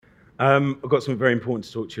I've got something very important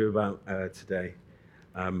to talk to you about today.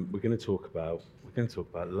 We're going to talk about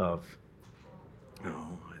love. Oh, I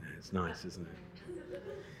know, it's nice, isn't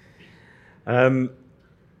it?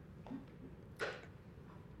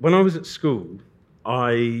 When I was at school,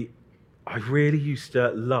 I really used to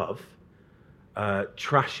love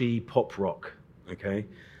trashy pop rock. Okay,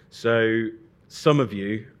 so some of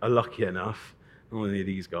you are lucky enough, not only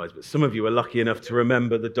these guys, but some of you are lucky enough to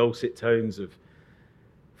remember the dulcet tones of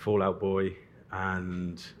Fall Out Boy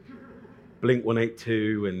and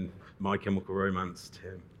Blink-182 and My Chemical Romance,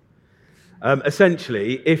 Tim.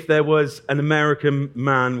 Essentially, if there was an American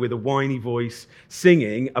man with a whiny voice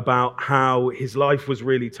singing about how his life was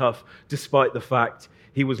really tough despite the fact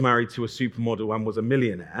he was married to a supermodel and was a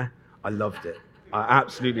millionaire, I loved it. I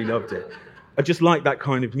absolutely loved it. I just liked that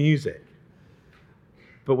kind of music.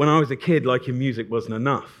 But when I was a kid, liking music wasn't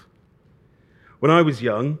enough. When I was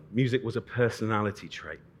young, music was a personality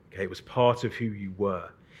trait. Okay, it was part of who you were.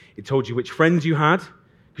 It told you which friends you had,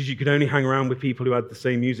 because you could only hang around with people who had the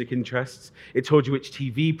same music interests. It told you which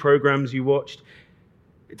TV programs you watched.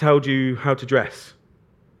 It told you how to dress.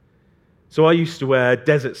 So I used to wear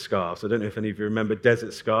desert scarves. I don't know if any of you remember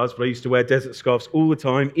desert scarves, but I used to wear desert scarves all the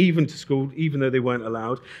time, even to school, even though they weren't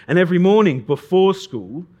allowed. And every morning before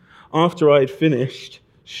school, after I had finished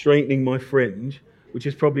straightening my fringe, which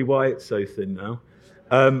is probably why it's so thin now,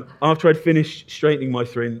 after I'd finished straightening my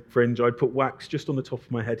fringe, I'd put wax just on the top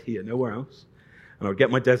of my head here, nowhere else. And I'd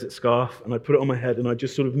get my desert scarf, and I'd put it on my head, and I'd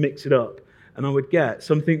just sort of mix it up. And I would get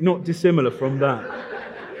something not dissimilar from that.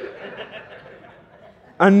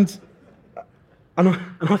 And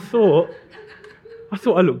I thought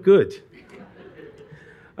I looked good.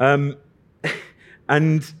 And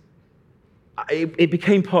it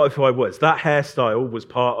became part of who I was. That hairstyle was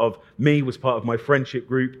part of me, was part of my friendship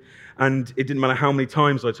group. And it didn't matter how many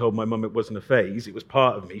times I told my mum it wasn't a phase, it was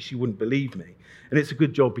part of me. She wouldn't believe me. And it's a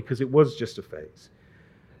good job because it was just a phase.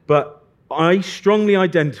 But I strongly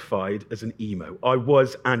identified as an emo. I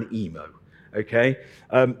was an emo, okay?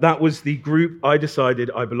 That was the group I decided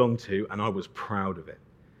I belonged to, and I was proud of it.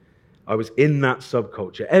 I was in that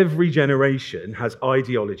subculture. Every generation has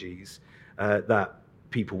ideologies that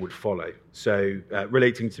people would follow, so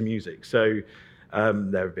relating to music. So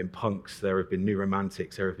there have been punks, there have been new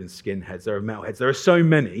romantics, there have been skinheads, there are metalheads. There are so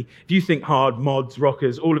many. If you think hard, mods,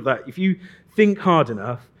 rockers, all of that, if you think hard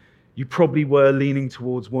enough, you probably were leaning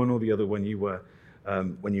towards one or the other when you were a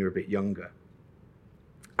bit younger.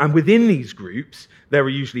 And within these groups, there are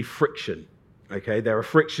usually friction. Okay, there are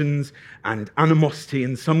frictions and animosity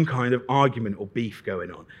and some kind of argument or beef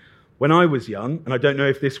going on. When I was young, and I don't know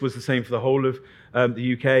if this was the same for the whole of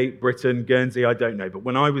the UK, Britain, Guernsey, I don't know, but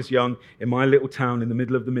when I was young, in my little town in the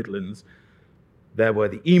middle of the Midlands, there were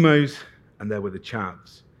the emos and there were the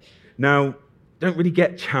chavs. Now, don't really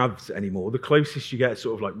get chavs anymore. The closest you get is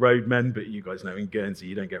sort of like roadmen, but you guys know in Guernsey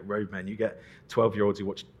you don't get roadmen, you get 12-year-olds who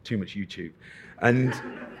watch too much YouTube.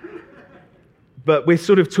 But we're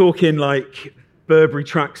sort of talking like Burberry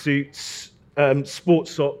tracksuits, sports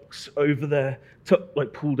socks over there,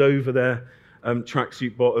 like pulled over their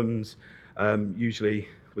tracksuit bottoms, usually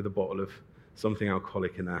with a bottle of something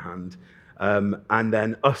alcoholic in their hand. And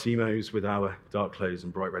then us emos with our dark clothes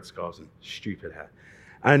and bright red scarves and stupid hair.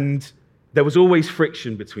 And there was always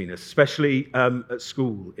friction between us, especially at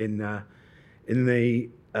school in the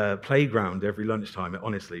playground every lunchtime.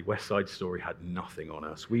 Honestly, West Side Story had nothing on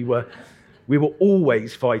us. We were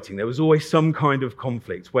always fighting. There was always some kind of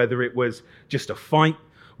conflict, whether it was just a fight,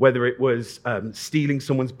 whether it was stealing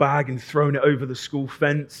someone's bag and throwing it over the school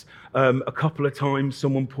fence. A couple of times,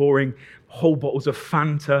 someone pouring whole bottles of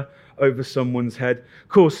Fanta over someone's head. Of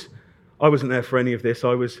course, I wasn't there for any of this.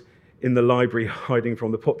 I was in the library hiding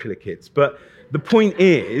from the popular kids. But the point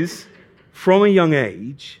is, from a young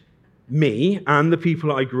age, me and the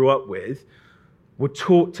people I grew up with were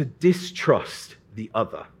taught to distrust the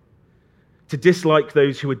other, to dislike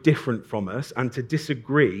those who are different from us, and to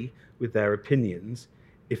disagree with their opinions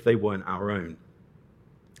if they weren't our own.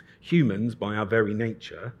 Humans, by our very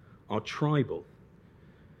nature, are tribal.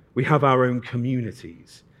 We have our own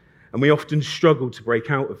communities, and we often struggle to break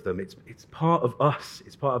out of them. It's part of us.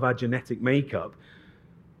 It's part of our genetic makeup.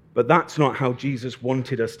 But that's not how Jesus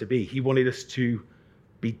wanted us to be. He wanted us to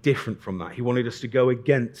be different from that. He wanted us to go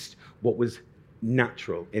against what was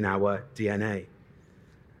natural in our DNA.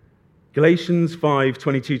 Galatians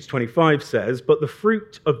 5:22-25 says, "But the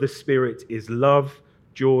fruit of the Spirit is love,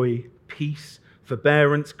 joy, peace,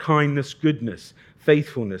 forbearance, kindness, goodness,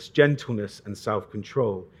 faithfulness, gentleness, and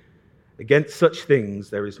self-control. Against such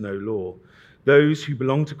things there is no law. Those who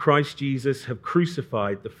belong to Christ Jesus have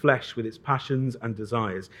crucified the flesh with its passions and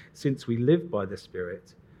desires. Since we live by the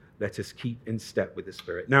Spirit, let us keep in step with the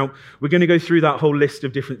Spirit. Now, we're going to go through that whole list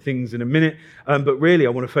of different things in a minute, but really I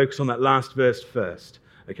want to focus on that last verse first.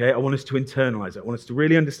 Okay, I want us to internalize it. I want us to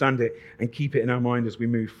really understand it and keep it in our mind as we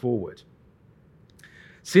move forward.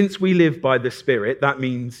 Since we live by the Spirit, that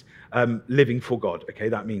means living for God. Okay,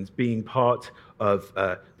 that means being part of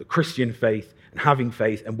the Christian faith and having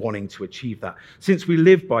faith and wanting to achieve that. Since we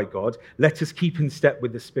live by God, let us keep in step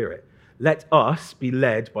with the Spirit. Let us be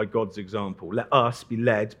led by God's example. Let us be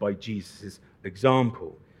led by Jesus'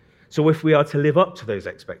 example. So if we are to live up to those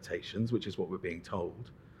expectations, which is what we're being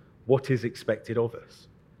told, what is expected of us?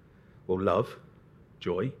 Well, love,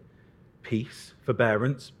 joy, peace,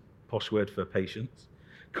 forbearance, posh word for patience,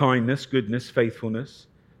 kindness, goodness, faithfulness,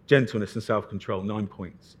 gentleness, and self-control. 9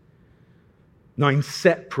 points. 9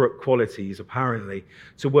 separate qualities, apparently,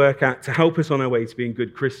 to work at, to help us on our way to being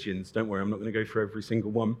good Christians. Don't worry, I'm not going to go through every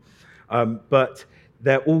single one. But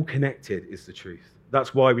they're all connected, is the truth.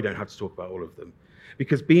 That's why we don't have to talk about all of them.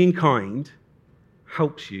 Because being kind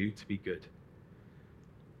helps you to be good.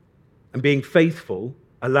 And being faithful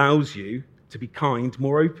allows you to be kind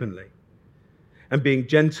more openly. And being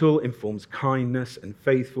gentle informs kindness and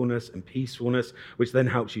faithfulness and peacefulness, which then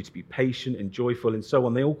helps you to be patient and joyful and so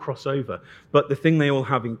on. They all cross over. But the thing they all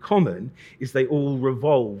have in common is they all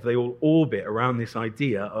revolve, they all orbit around this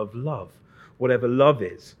idea of love, whatever love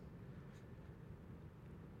is.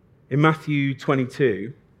 In Matthew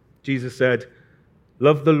 22, Jesus said,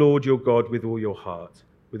 "Love the Lord your God with all your heart,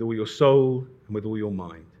 with all your soul, and with all your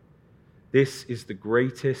mind. This is the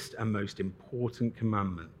greatest and most important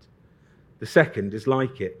commandment. The second is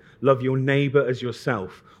like it. Love your neighbor as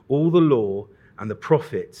yourself. All the law and the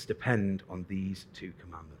prophets depend on these 2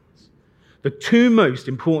 commandments." The 2 most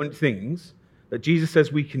important things that Jesus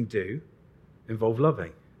says we can do involve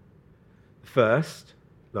loving. The first,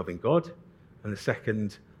 loving God, and the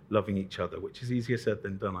second, loving each other, which is easier said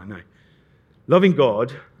than done, I know. Loving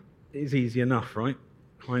God is easy enough, right?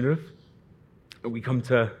 Kind of. We come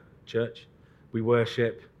to church, we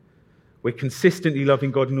worship, we're consistently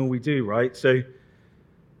loving God in all we do, right? So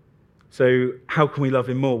how can we love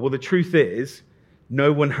him more? Well, the truth is,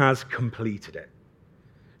 no one has completed it.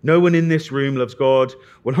 No one in this room loves God,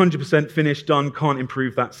 100% finished, done, can't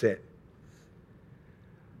improve, that's it.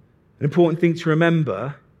 An important thing to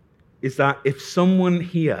remember is that if someone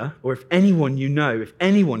here, or if anyone you know, if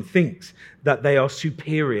anyone thinks that they are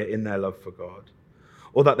superior in their love for God,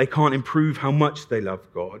 or that they can't improve how much they love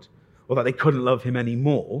God, or that they couldn't love him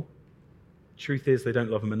anymore, truth is they don't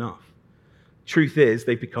love him enough. Truth is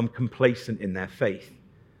they've become complacent in their faith.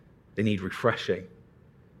 They need refreshing.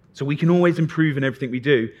 So we can always improve in everything we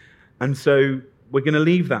do. And so we're going to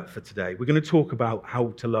leave that for today. We're going to talk about how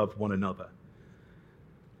to love one another.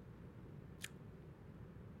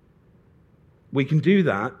 We can do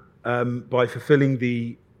that by fulfilling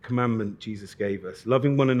the commandment Jesus gave us,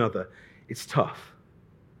 loving one another. It's tough.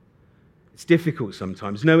 It's difficult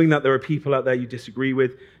sometimes, knowing that there are people out there you disagree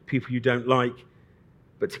with, people you don't like,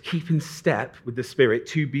 but to keep in step with the Spirit,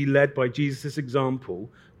 to be led by Jesus' example,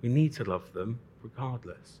 we need to love them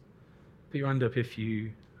regardless. Put your hand up if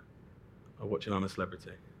you are watching I'm a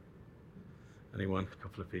Celebrity. Anyone? A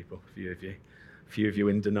couple of people, a few of you. A few of you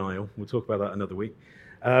in denial. We'll talk about that another week.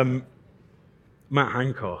 Matt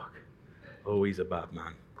Hancock. Oh, he's a bad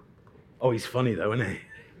man. Oh, he's funny though, isn't he?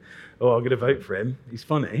 Oh, I'm going to vote for him. He's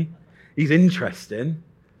funny. He's interesting.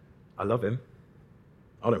 I love him.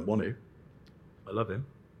 I don't want to. I love him.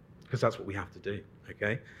 Because that's what we have to do,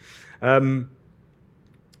 okay?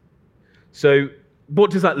 So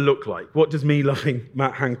what does that look like? What does me loving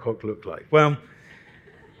Matt Hancock look like? Well,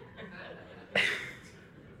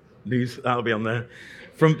 news, that'll be on the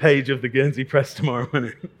front page of the Guernsey Press tomorrow,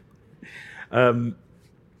 won't it?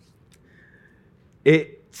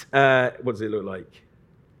 What does it look like?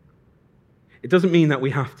 It doesn't mean that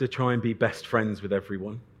we have to try and be best friends with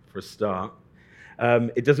everyone, for a start.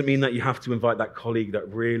 It doesn't mean that you have to invite that colleague that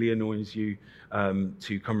really annoys you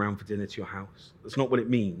to come around for dinner to your house. That's not what it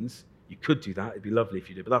means. You could do that. It'd be lovely if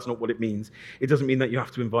you did, but that's not what it means. It doesn't mean that you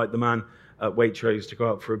have to invite the man at Waitrose to go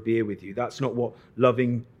out for a beer with you. That's not what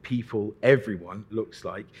loving people, everyone, looks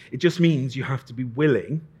like. It just means you have to be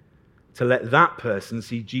willing to let that person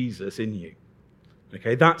see Jesus in you.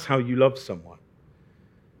 Okay, that's how you love someone.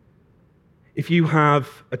 If you have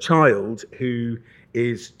a child who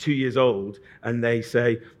is 2 years old and they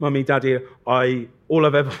say, "Mummy, Daddy, all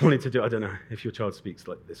I've ever wanted to do," I don't know if your child speaks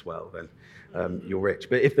like this well, then you're rich.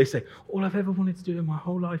 But if they say, "All I've ever wanted to do in my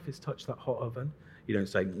whole life is touch that hot oven," you don't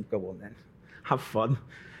say, "Go on then, have fun."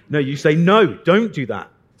 No, you say, "No, don't do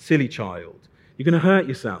that, silly child. You're going to hurt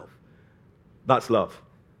yourself." That's love,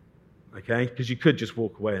 okay? Because you could just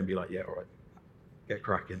walk away and be like, "Yeah, all right, get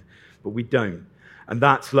cracking. But we don't. And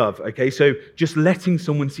that's love, okay? So just letting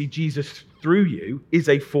someone see Jesus through you is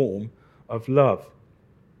a form of love.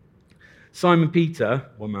 Simon Peter,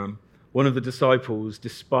 one of the disciples,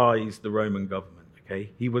 despised the Roman government, okay?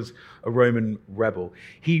 He was a Roman rebel.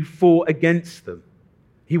 He fought against them.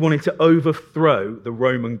 He wanted to overthrow the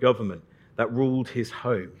Roman government that ruled his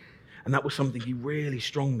home. And that was something he really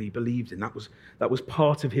strongly believed in. That was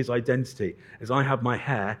part of his identity. As I have my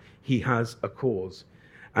hair, he has a cause.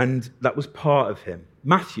 And that was part of him.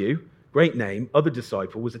 Matthew, great name, other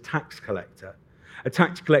disciple, was a tax collector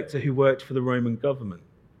who worked for the Roman government.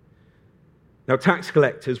 Now, tax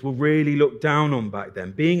collectors were really looked down on back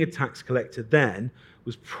then. Being a tax collector then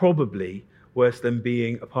was probably worse than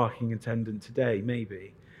being a parking attendant today,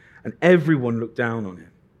 maybe. And everyone looked down on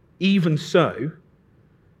him. Even so,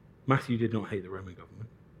 Matthew did not hate the Roman government.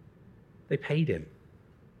 They paid him.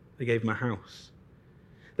 They gave him a house.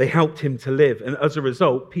 They helped him to live. And as a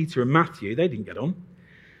result, Peter and Matthew, they didn't get on.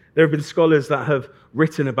 There have been scholars that have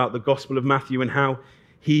written about the Gospel of Matthew and how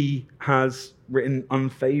he has written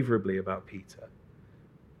unfavorably about Peter.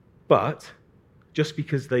 But just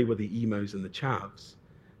because they were the emos and the chavs,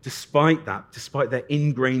 despite their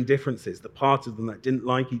ingrained differences, the part of them that didn't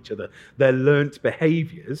like each other, their learnt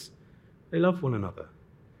behaviors, they loved one another.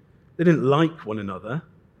 They didn't like one another,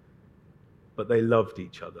 but they loved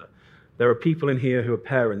each other. There are people in here who are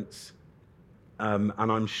parents, and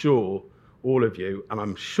I'm sure all of you, and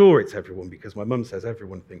I'm sure it's everyone, because my mum says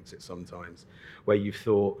everyone thinks it sometimes, where you've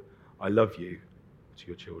thought, I love you to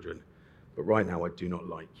your children, but right now I do not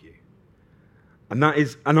like you. And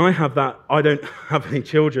I have that. I don't have any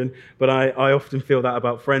children, but I often feel that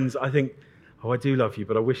about friends. I think, I do love you,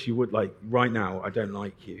 but I wish you would, right now, I don't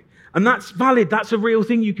like you. And that's valid. That's a real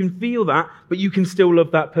thing. You can feel that, but you can still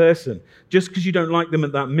love that person. Just because you don't like them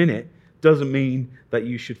at that minute doesn't mean that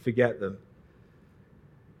you should forget them.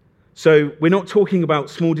 So we're not talking about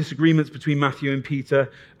small disagreements between Matthew and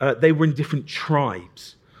Peter. They were in different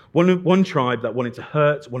tribes. One tribe that wanted to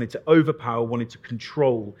hurt, wanted to overpower, wanted to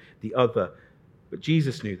control the other. But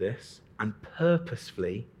Jesus knew this and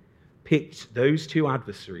purposefully picked those two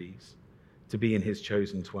adversaries to be in his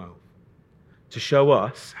chosen 12, to show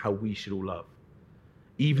us how we should all love.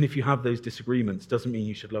 Even if you have those disagreements, doesn't mean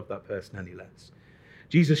you should love that person any less.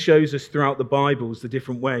 Jesus shows us throughout the Bibles the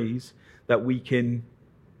different ways that we can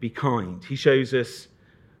be kind. He shows us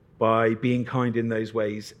by being kind in those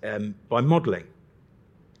ways, by modeling.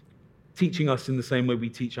 Teaching us in the same way we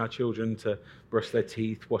teach our children to brush their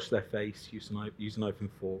teeth, wash their face, use a knife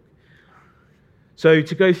and fork. So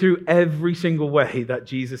to go through every single way that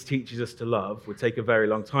Jesus teaches us to love would take a very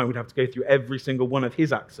long time. We'd have to go through every single one of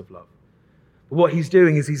his acts of love. But what he's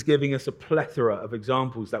doing is he's giving us a plethora of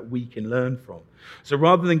examples that we can learn from. So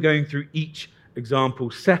rather than going through each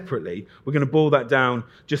example separately, we're going to boil that down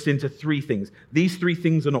just into three things. These three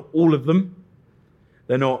things are not all of them.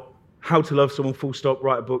 They're not how to love someone, full stop,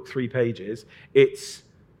 write a book, 3 pages. It's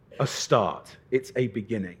a start. It's a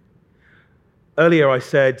beginning. Earlier I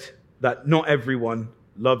said that not everyone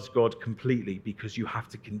loves God completely because you have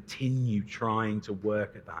to continue trying to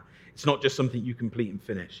work at that. It's not just something you complete and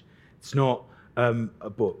finish. It's not a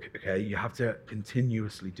book, okay? You have to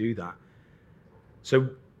continuously do that. So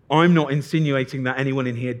I'm not insinuating that anyone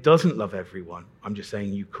in here doesn't love everyone. I'm just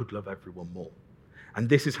saying you could love everyone more. And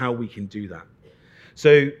this is how we can do that.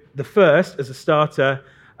 So the first, as a starter,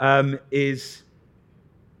 is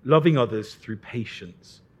loving others through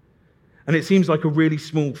patience. And it seems like a really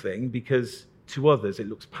small thing because to others it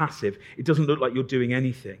looks passive. It doesn't look like you're doing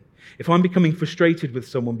anything. If I'm becoming frustrated with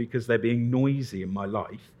someone because they're being noisy in my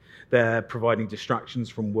life, they're providing distractions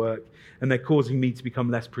from work, and they're causing me to become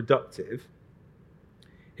less productive,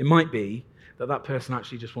 it might be that that person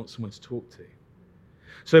actually just wants someone to talk to.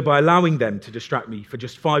 So by allowing them to distract me for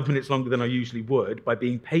just 5 minutes longer than I usually would, by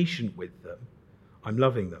being patient with them, I'm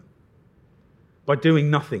loving them. By doing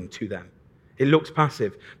nothing to them. It looks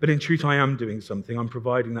passive, but in truth I am doing something. I'm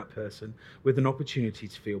providing that person with an opportunity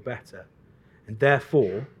to feel better. And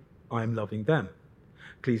therefore, I am loving them.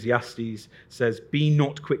 Ecclesiastes says, "Be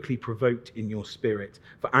not quickly provoked in your spirit,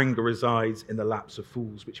 for anger resides in the laps of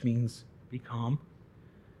fools," which means be calm.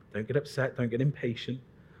 Don't get upset, don't get impatient.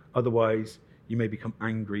 Otherwise, you may become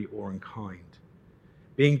angry or unkind.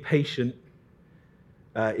 Being patient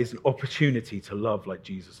is an opportunity to love like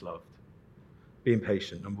Jesus loved. Being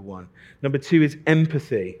patient, number one. Number two is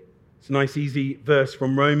empathy. It's a nice, easy verse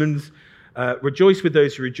from Romans. Rejoice with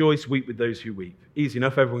those who rejoice, weep with those who weep. Easy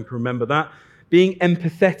enough, everyone can remember that. Being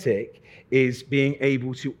empathetic is being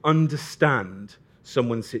able to understand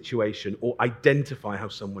someone's situation or identify how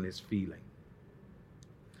someone is feeling.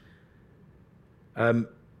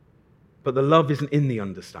 But the love isn't in the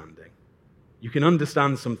understanding. You can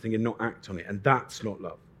understand something and not act on it, and that's not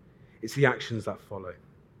love. It's the actions that follow.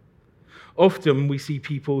 Often we see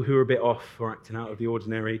people who are a bit off or acting out of the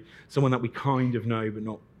ordinary, someone that we kind of know but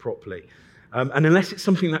not properly. And unless it's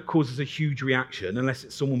something that causes a huge reaction, unless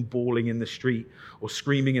it's someone bawling in the street or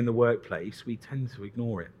screaming in the workplace, we tend to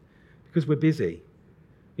ignore it because we're busy.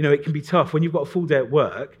 You know, it can be tough when you've got a full day at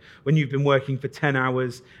work, when you've been working for 10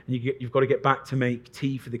 hours and you've got to get back to make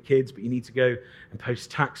tea for the kids, but you need to go and post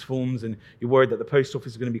tax forms and you're worried that the post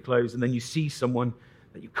office is going to be closed, and then you see someone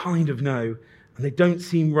that you kind of know and they don't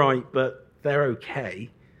seem right, but they're okay.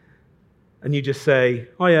 And you just say,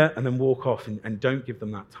 oh yeah, and then walk off and don't give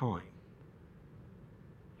them that time.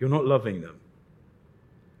 You're not loving them.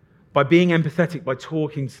 By being empathetic, by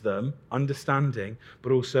talking to them, understanding,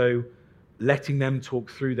 but also letting them talk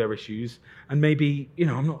through their issues, and maybe,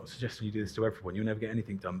 I'm not suggesting you do this to everyone, you'll never get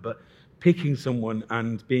anything done, but picking someone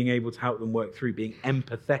and being able to help them work through, being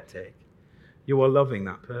empathetic, you are loving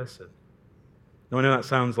that person. Now, I know that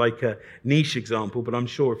sounds like a niche example, but I'm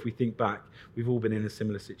sure if we think back, we've all been in a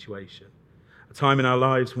similar situation. A time in our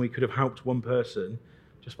lives when we could have helped one person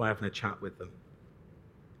just by having a chat with them.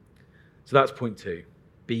 So that's point 2.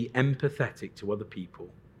 Be empathetic to other people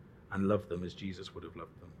and love them as Jesus would have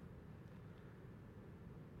loved them.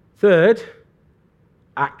 Third,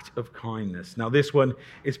 act of kindness. Now, this one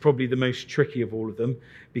is probably the most tricky of all of them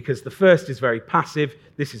because the first is very passive,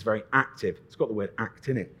 this is very active. It's got the word act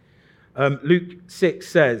in it. Luke 6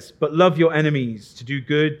 says, "But love your enemies, to do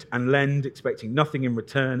good and lend, expecting nothing in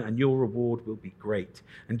return, and your reward will be great,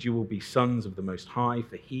 and you will be sons of the Most High,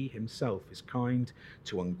 for he himself is kind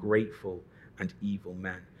to ungrateful and evil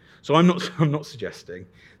men." So I'm not suggesting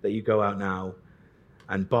that you go out now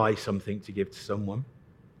and buy something to give to someone.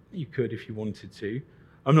 You could if you wanted to.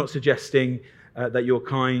 I'm not suggesting that you're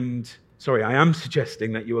kind. Sorry, I am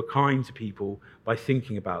suggesting that you are kind to people by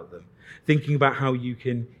thinking about them, thinking about how you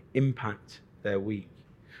can impact their week.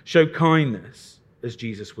 Show kindness as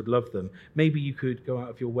Jesus would love them. Maybe you could go out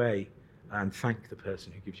of your way and thank the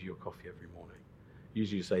person who gives you your coffee every morning.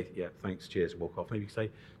 Usually you say, yeah, thanks, cheers, and walk off. Maybe you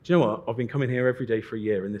say, do you know what? I've been coming here every day for a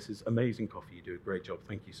year and this is amazing coffee. You do a great job.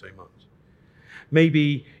 Thank you so much.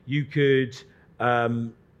 Maybe you could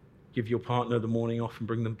give your partner the morning off and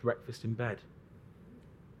bring them breakfast in bed.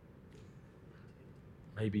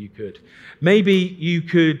 Maybe you could. Maybe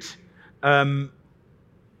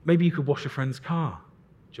you could wash a friend's car,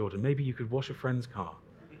 Jordan. Maybe you could wash a friend's car.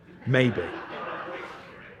 Maybe.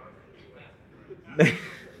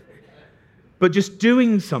 But just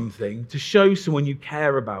doing something to show someone you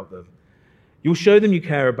care about them. You'll show them you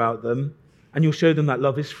care about them, and you'll show them that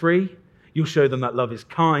love is free. You'll show them that love is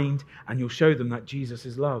kind, and you'll show them that Jesus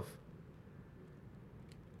is love.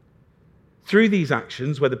 Through these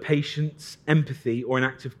actions, whether patience, empathy, or an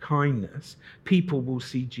act of kindness, people will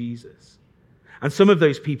see Jesus. And some of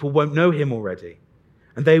those people won't know him already.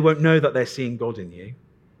 And they won't know that they're seeing God in you.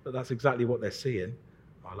 But that's exactly what they're seeing.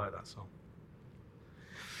 Oh, I like that song.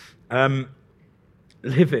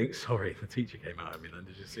 Sorry, the teacher came out at me then.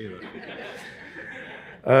 Did you see that?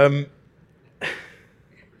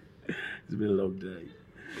 It's been a long day.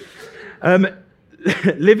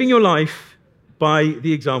 Living your life by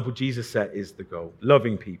the example Jesus set is the goal.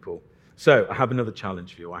 Loving people. So I have another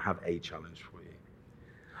challenge for you. I have a challenge for you.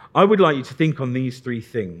 I would like you to think on these 3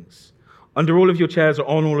 things. Under all of your chairs or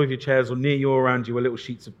on all of your chairs or near you or around you are little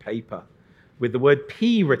sheets of paper with the word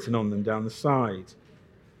P written on them down the side.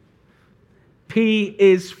 P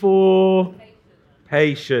is for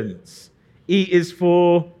patience. E is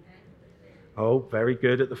for, very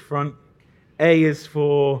good at the front. A is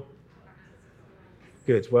for,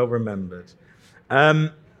 good, well remembered.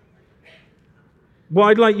 What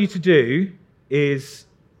I'd like you to do is,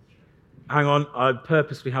 hang on, I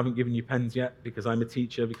purposely haven't given you pens yet because I'm a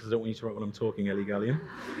teacher, because I don't want you to write when I'm talking, Ellie Gallion.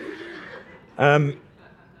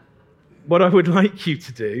 What I would like you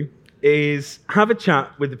to do is have a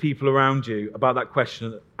chat with the people around you about that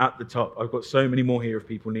question at the top. I've got so many more here if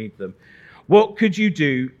people need them. What could you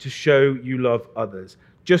do to show you love others?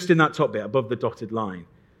 Just in that top bit, above the dotted line.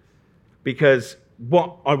 Because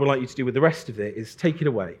what I would like you to do with the rest of it is take it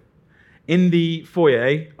away. In the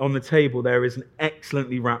foyer, on the table, there is an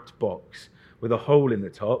excellently wrapped box with a hole in the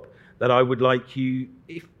top that I would like you,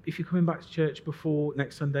 if you're coming back to church before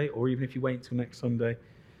next Sunday, or even if you wait until next Sunday,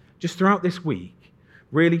 just throughout this week,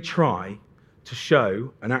 really try to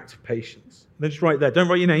show an act of patience. Then just write there. Don't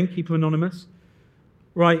write your name, keep them anonymous.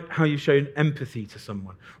 Write how you've shown empathy to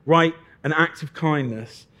someone. Write an act of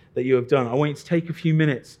kindness that you have done. I want you to take a few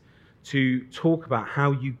minutes to talk about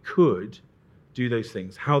how you could do those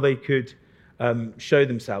things, how they could show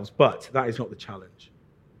themselves, but that is not the challenge.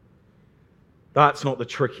 That's not the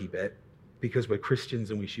tricky bit, because we're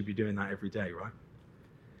Christians and we should be doing that every day, right?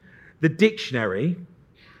 The dictionary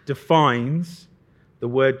defines the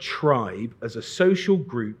word tribe as a social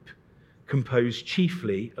group composed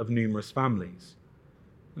chiefly of numerous families.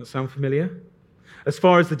 Does that sound familiar? As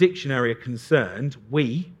far as the dictionary are concerned,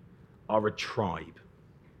 we are a tribe.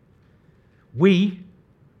 We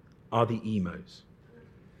are the emos.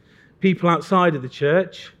 People outside of the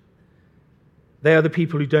church, they are the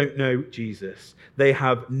people who don't know Jesus. They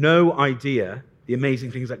have no idea the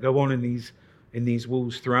amazing things that go on in these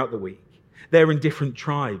walls throughout the week. They're in different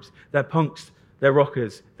tribes. They're punks, they're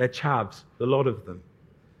rockers, they're chavs, a lot of them.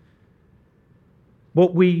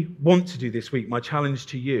 What we want to do this week, my challenge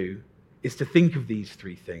to you, is to think of these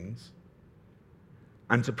three things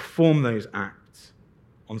and to perform those acts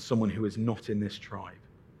on someone who is not in this tribe.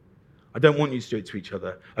 I don't want you to do it to each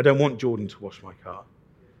other. I don't want Jordan to wash my car.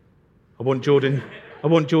 I want Jordan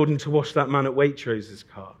to wash that man at Waitrose's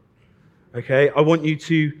car. Okay? I want you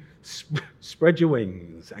to spread your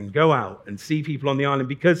wings and go out and see people on the island,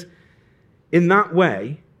 because in that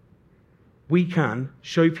way, we can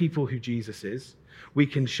show people who Jesus is. We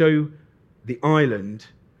can show the island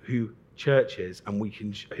who church is, and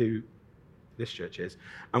who this church is,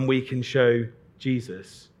 and we can show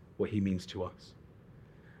Jesus what he means to us.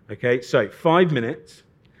 Okay, so 5 minutes.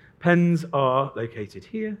 Pens are located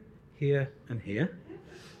here, here, and here.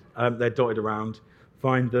 They're dotted around.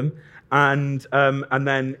 Find them, and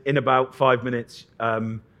then in about 5 minutes,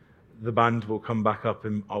 the band will come back up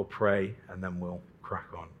and I'll pray, and then we'll crack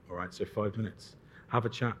on. All right, so 5 minutes. Have a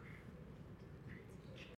chat.